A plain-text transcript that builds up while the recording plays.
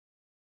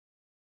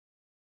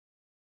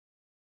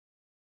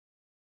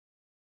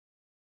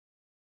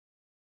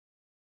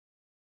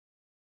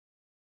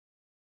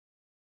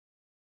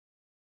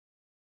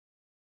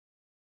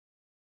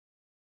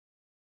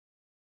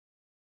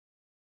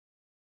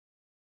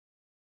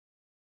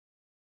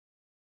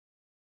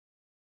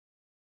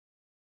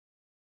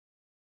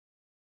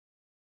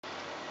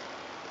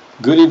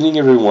Good evening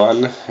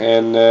everyone,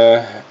 and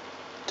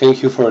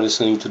thank you for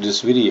listening to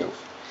this video.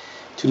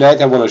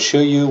 Tonight I want to show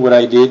you what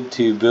I did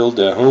to build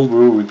a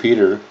homebrew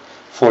repeater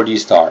for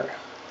dstar.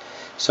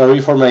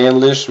 Sorry for my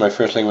English, my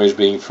first language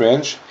being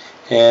French,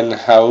 and I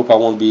hope I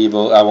won't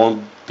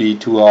be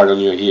too hard on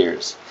your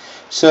ears.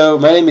 So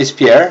my name is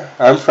Pierre,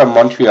 I'm from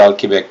Montreal,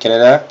 Quebec,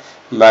 Canada.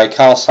 My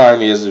call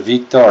sign is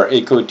Victor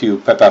Echo 2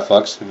 Papa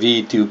Fox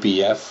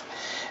V2PF.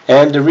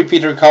 And the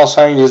repeater call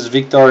sign is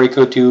Victor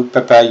Echo 2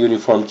 Papa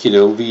Uniform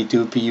Kilo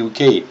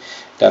V2PUK.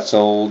 That's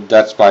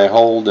my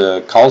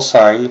whole call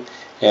sign,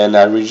 and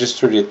I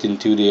registered it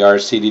into the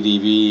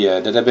RCDDB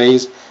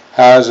database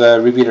as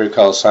a repeater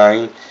call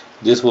sign.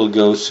 This will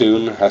go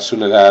soon as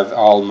I have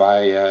all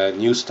my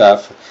new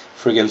stuff,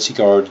 frequency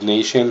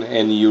coordination,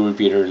 and new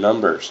repeater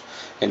numbers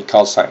and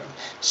call sign.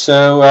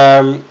 So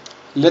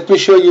let me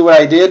show you what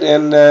I did,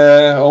 and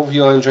hope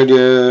you'll enjoy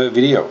the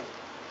video.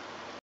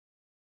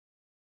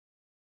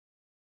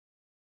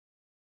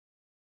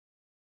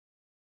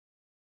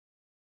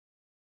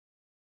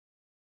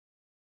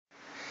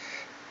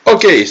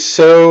 Okay,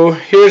 so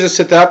here's a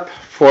setup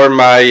for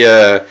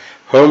my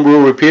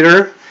homebrew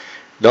repeater.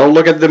 Don't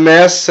look at the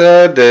mess.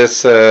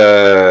 This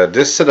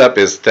setup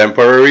is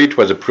temporary. It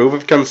was a proof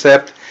of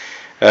concept.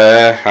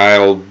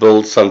 I'll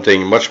build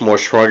something much more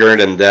stronger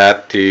than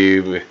that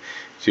to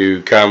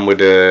come with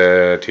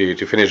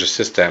to finish the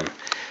system.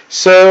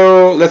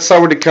 So let's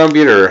start with the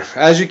computer.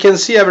 As you can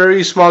see, I have a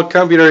very small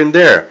computer in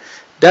there.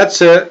 That's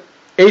a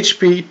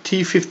HP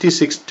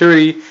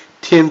T5630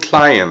 thin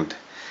client.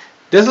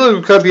 This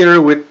little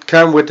computer would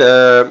come with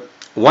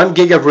 1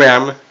 gig of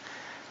RAM,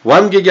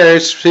 1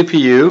 GHz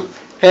CPU,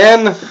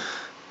 and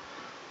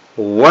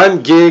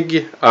 1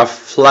 gig of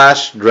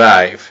flash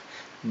drive.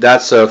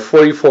 That's a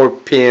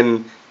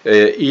 44-pin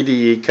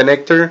EDE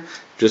connector.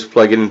 Just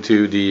plug it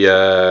into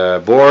the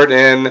board,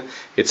 and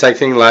it's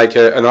acting like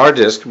an hard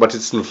disk, but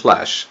it's in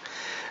flash.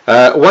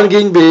 1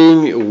 gig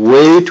being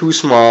way too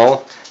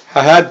small,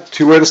 I had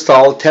to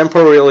install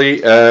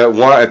temporarily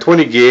a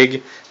 20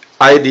 gig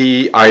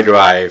IDE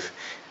drive.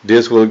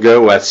 This will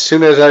go as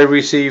soon as I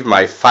receive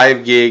my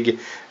 5 gig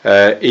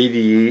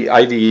IDE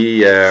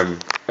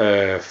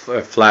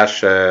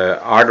flash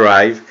hard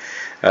drive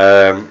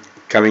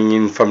coming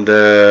in from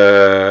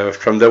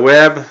the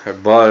web,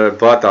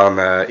 bought on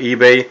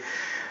eBay.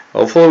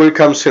 Hopefully it will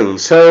come soon.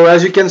 So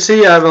as you can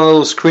see, I have a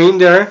little screen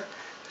there,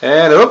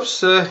 and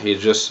oops, it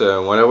just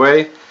went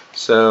away.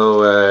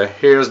 So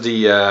here's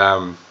the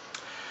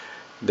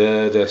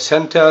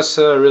CentOS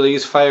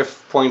release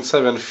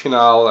 5.7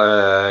 final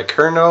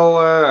kernel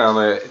on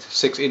a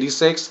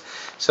 686.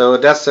 So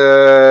that's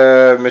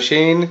the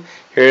machine.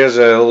 Here's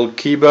a little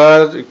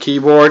keyboard,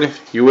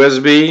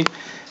 USB,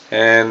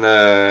 and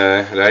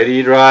the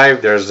ID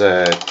drive. There's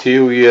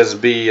 2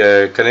 USB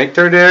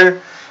connector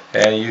there,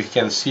 and you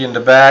can see in the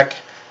back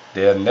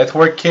the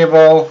network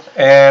cable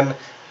and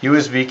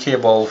USB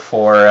cable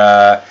for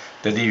the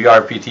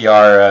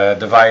dvrptr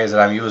device that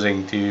I'm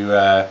using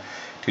to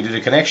do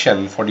the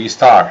connection for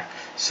dstar.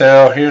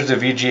 So here's the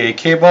VGA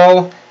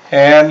cable,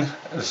 and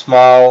a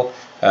small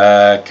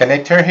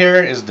connector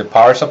here is the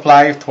power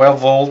supply, 12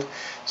 volt.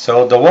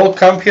 So the whole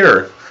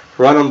computer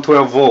run on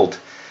 12 volt.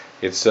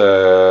 It's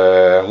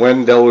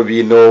when there will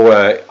be no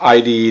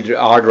IDE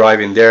hard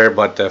drive in there,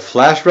 but the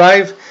flash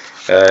drive,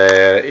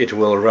 it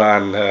will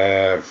run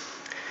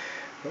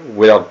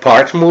without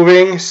part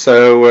moving.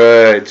 So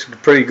it's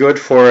pretty good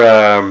for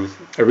a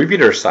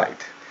repeater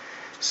site.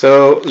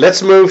 So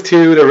let's move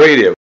to the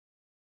radio.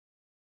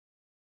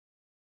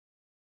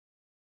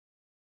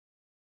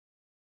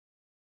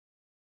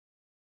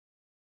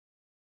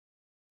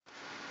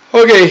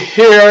 Okay,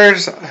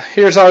 here's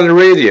all the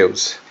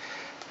radios.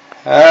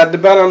 At the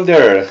bottom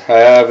there, I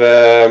have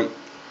a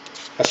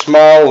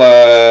small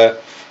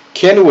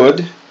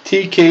Kenwood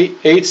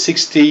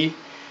TK860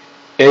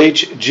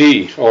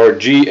 HG or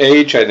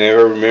GH. I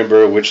never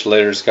remember which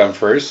letters come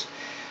first.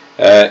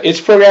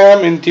 It's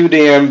programmed into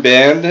the M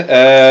band.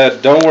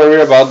 Don't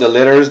worry about the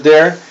letters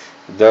there.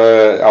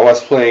 I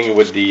was playing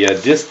with the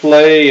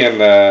display and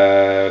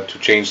to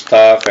change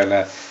stuff, and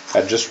I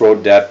just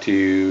wrote that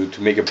to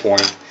make a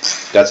point.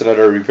 That's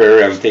another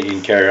repair I'm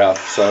taking care of.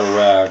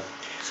 So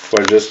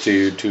for just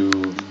to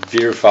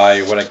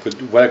verify what I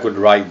could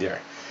write there.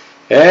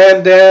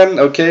 And then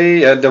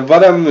okay, at the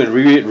bottom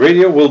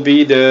radio will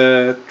be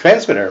the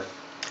transmitter.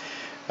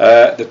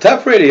 The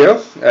top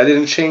radio, I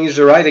didn't change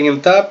the writing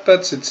in top,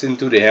 but it's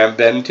into the M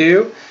band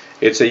too.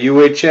 It's a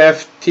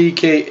UHF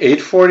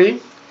TK840,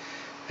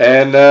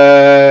 and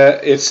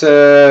it's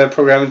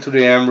programmed into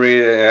the M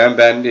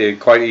band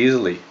quite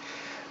easily.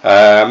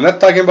 I'm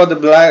not talking about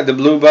the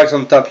blue box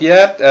on top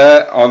yet.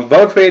 On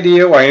both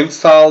radio, I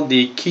installed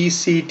the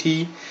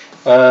KeyCT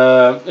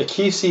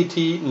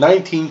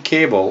 19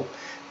 cable,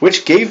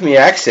 which gave me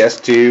access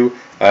to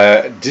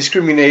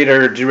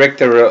discriminator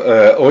direct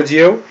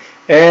audio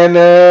and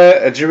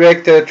a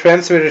direct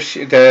transmitter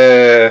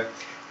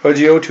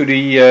audio to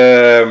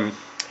the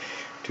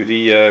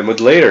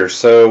modulator.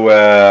 So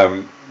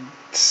I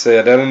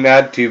don't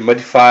have to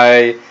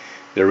modify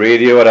the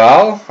radio at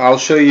all. I'll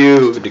show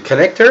you the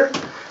connector.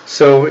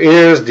 So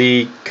here's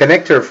the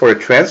connector for a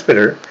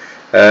transmitter.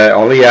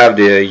 Only have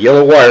the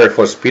yellow wire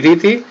for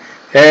PTT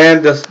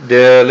and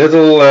the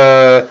little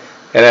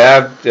and I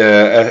have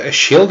a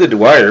shielded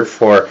wire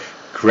for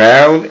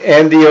ground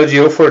and the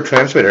audio for a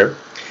transmitter.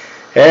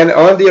 And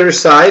on the other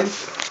side,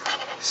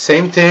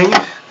 same thing,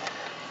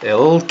 a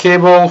little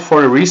cable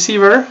for the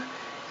receiver.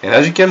 And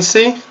as you can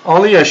see,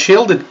 only a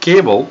shielded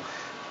cable,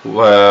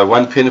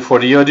 one pin for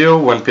the audio,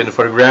 one pin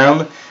for the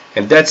ground,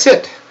 and that's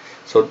it.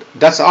 So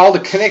that's all the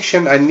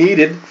connection I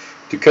needed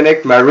to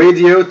connect my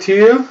radio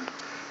to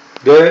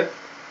the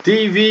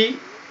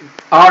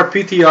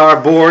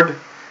dvrptr board.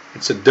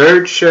 It's a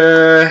Dutch,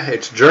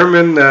 it's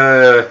German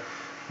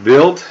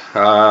build.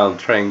 I'm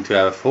trying to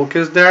have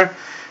focus there.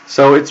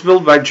 So it's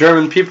built by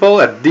German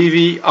people at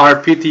dvrptr.de.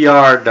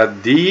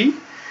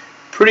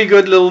 Pretty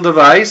good little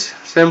device,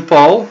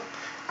 simple,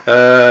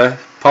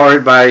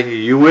 powered by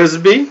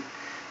USB.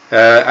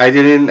 I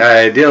did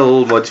a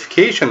little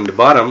modification at the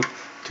bottom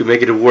to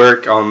make it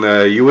work on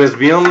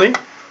USB only,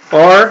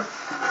 or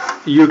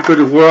you could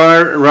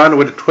run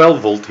with a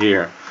 12 volt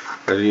here,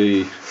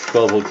 a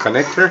 12 volt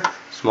connector,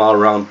 small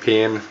round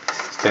pin,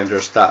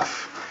 standard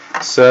stuff.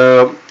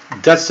 So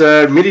that's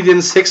a MIDI-DIN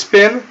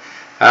 6-pin.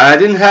 I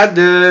didn't have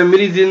the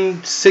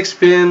MIDI-DIN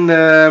 6-pin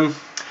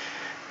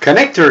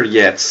connector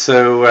yet,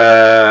 so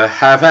I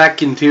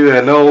hacked into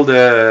an old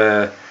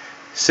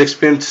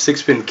 6-pin to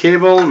 6-pin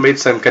cable, made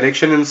some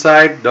connection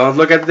inside. Don't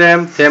look at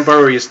them,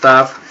 temporary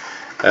stuff.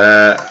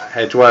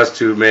 It was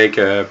to make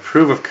a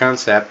proof of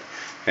concept,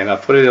 and I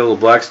put a little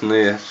box in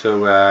there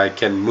so I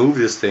can move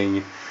this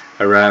thing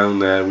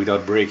around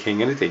without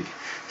breaking anything.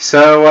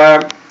 So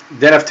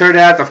then after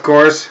that, of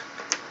course,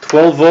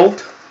 12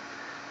 volt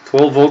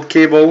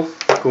cable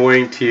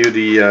going to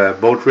the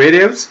both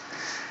radios,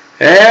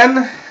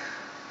 and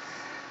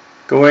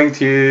going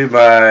to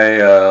my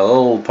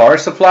little power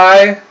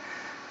supply,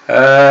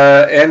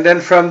 and then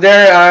from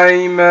there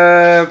I'm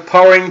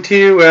powering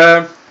to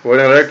with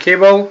another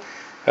cable,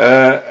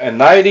 a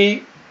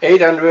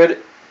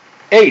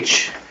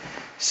 9800H.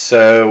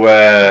 So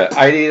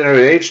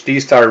 9800H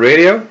dstar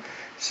radio.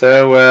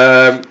 So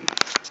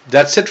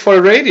that's it for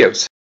the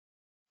radios.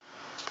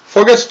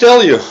 Forgot to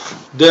tell you,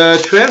 the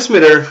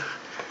transmitter,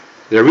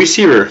 the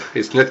receiver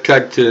is not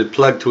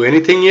plugged to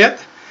anything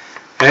yet,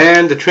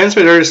 and the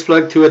transmitter is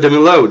plugged to a dummy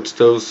load,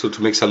 so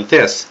to make some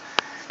tests.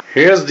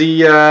 Here's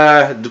the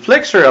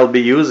duplexer I'll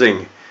be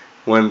using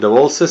when the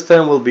whole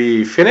system will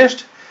be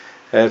finished.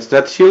 It's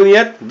not tuned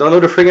yet, don't know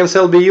the frequency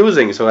I'll be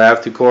using, so I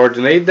have to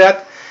coordinate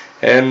that,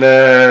 and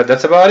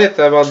that's about it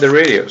about the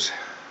radios.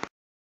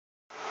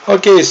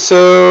 Okay,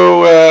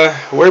 so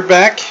we're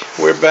back,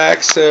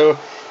 so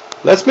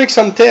let's make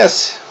some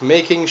tests,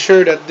 making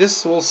sure that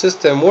this whole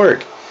system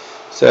works.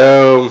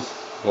 So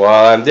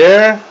while I'm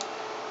there,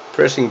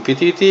 pressing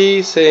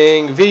PTT,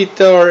 saying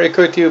Victor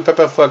Echo 2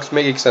 Papa Fox,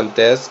 making some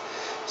tests.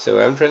 So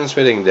I'm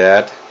transmitting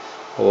that.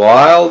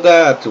 While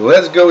that,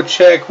 let's go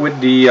check with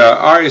the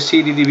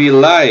RCDDB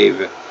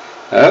live.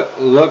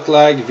 Look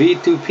like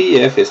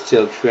V2PF is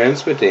still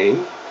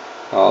transmitting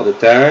all the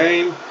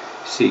time.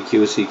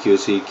 CQ,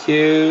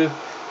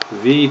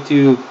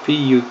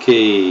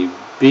 V2PUKB,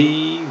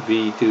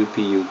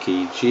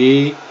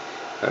 V2PUKG.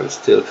 I'm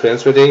still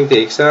transmitting.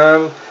 Take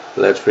some.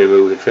 Let's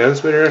remove the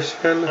transmitters.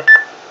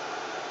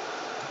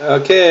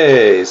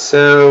 Okay,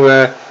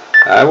 so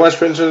I was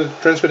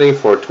transmitting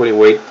for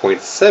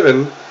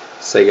 28.7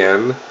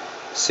 seconds,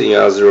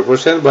 signal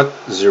 0%, but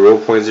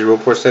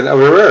 0.0%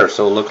 of error,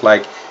 so it looked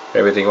like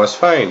everything was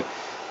fine.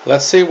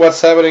 Let's see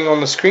what's happening on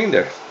the screen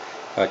there.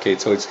 Okay,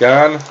 so it's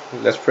gone.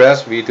 Let's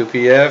press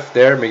V2PF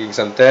there, making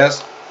some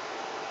tests.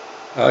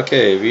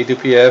 Okay,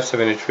 V2PF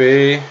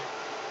 73.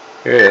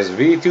 Here is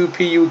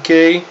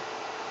V2PUK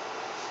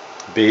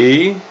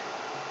B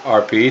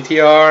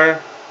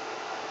RPTR.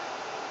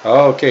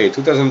 Okay,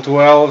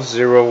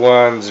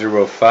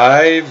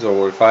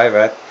 2012-01-05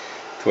 at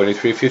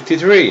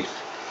 2353.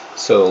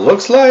 So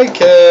looks like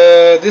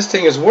this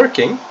thing is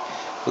working.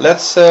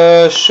 Let's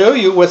show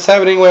you what's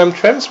happening when I'm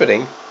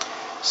transmitting.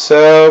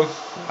 So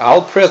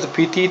I'll press the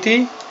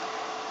PTT,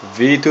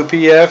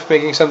 V2PF,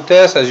 making some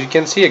tests. As you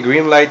can see, a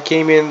green light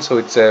came in, so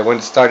it's when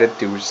it started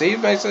to receive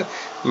my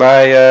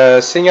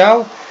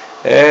signal,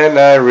 and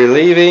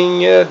relieving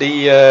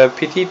the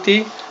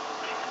PTT.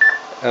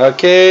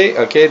 Okay,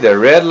 the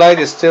red light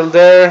is still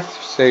there,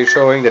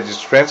 showing that it's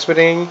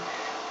transmitting,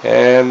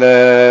 and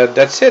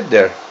that's it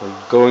there,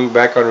 going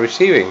back on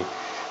receiving.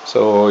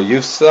 So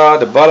you saw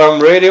the bottom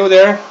radio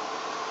there.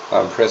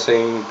 I'm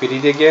pressing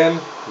PTT again,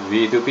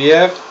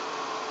 V2PF.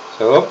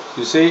 So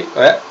you see,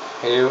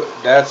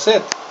 that's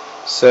it.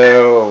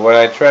 So when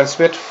I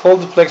transmit full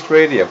duplex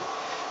radio,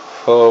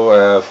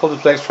 full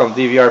duplex from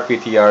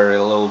dvrptr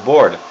little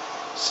board.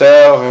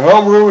 So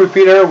homebrew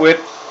repeater with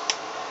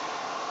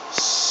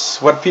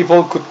what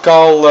people could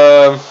call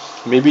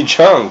maybe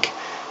junk.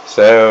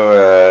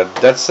 So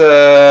that's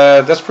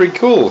pretty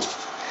cool.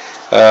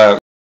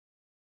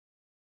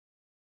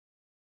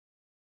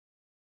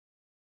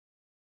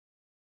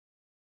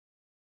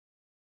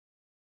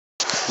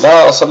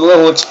 Now, some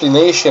little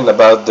explanation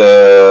about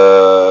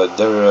the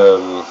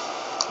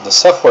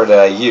software that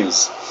I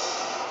use.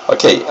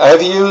 Okay,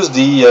 I've used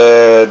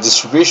the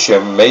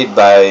distribution made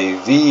by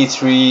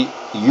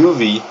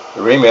V3UV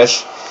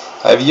Remesh.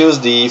 I've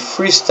used the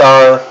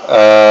freestar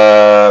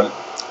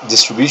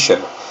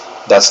distribution.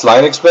 That's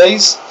Linux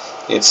based.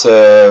 It's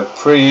a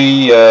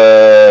pretty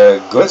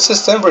good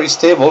system, very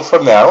stable for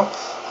now.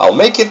 I'll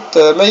make it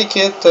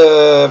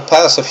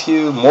pass a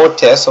few more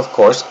tests, of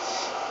course.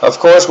 Of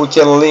course, we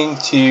can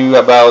link to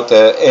about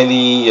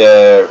any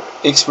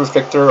X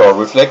reflector or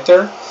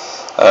reflector.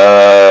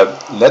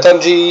 Not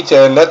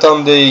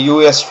on the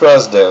US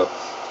trust though.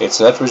 It's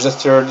not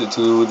registered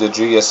to the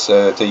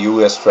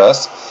US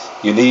trust.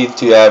 You need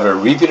to have a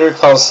repeater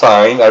call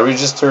sign. I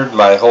registered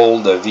my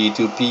old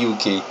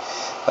V2PUK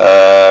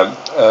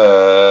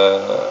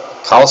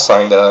call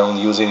sign that I don't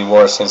use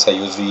anymore since I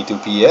use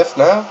V2PF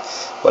now,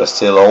 but I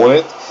still own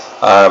it.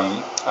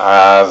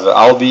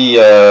 I'll be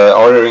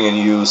ordering a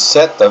new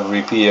set of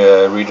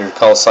reader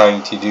call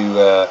sign to do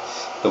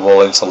the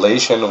whole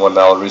installation when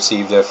I'll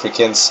receive the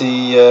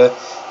frequency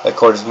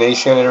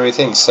coordination and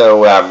everything.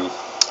 So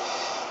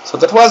so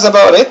that was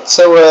about it.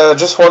 So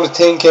just want to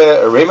thank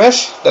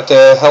Remesh that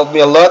helped me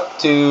a lot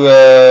to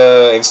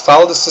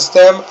install the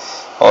system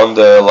on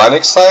the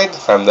Linux side.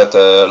 I'm not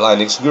a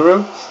Linux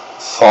guru,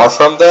 far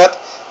from that.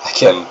 I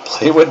can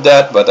play with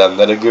that, but I'm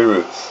not a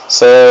guru.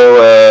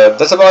 So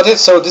that's about it.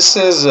 So this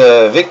is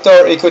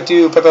Victor Echo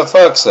 2 Pepper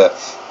Fox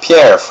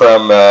Pierre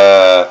from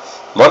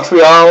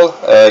Montreal,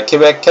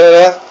 Quebec,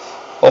 Canada.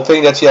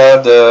 Hoping that you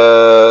had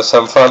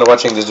some fun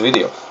watching this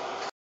video.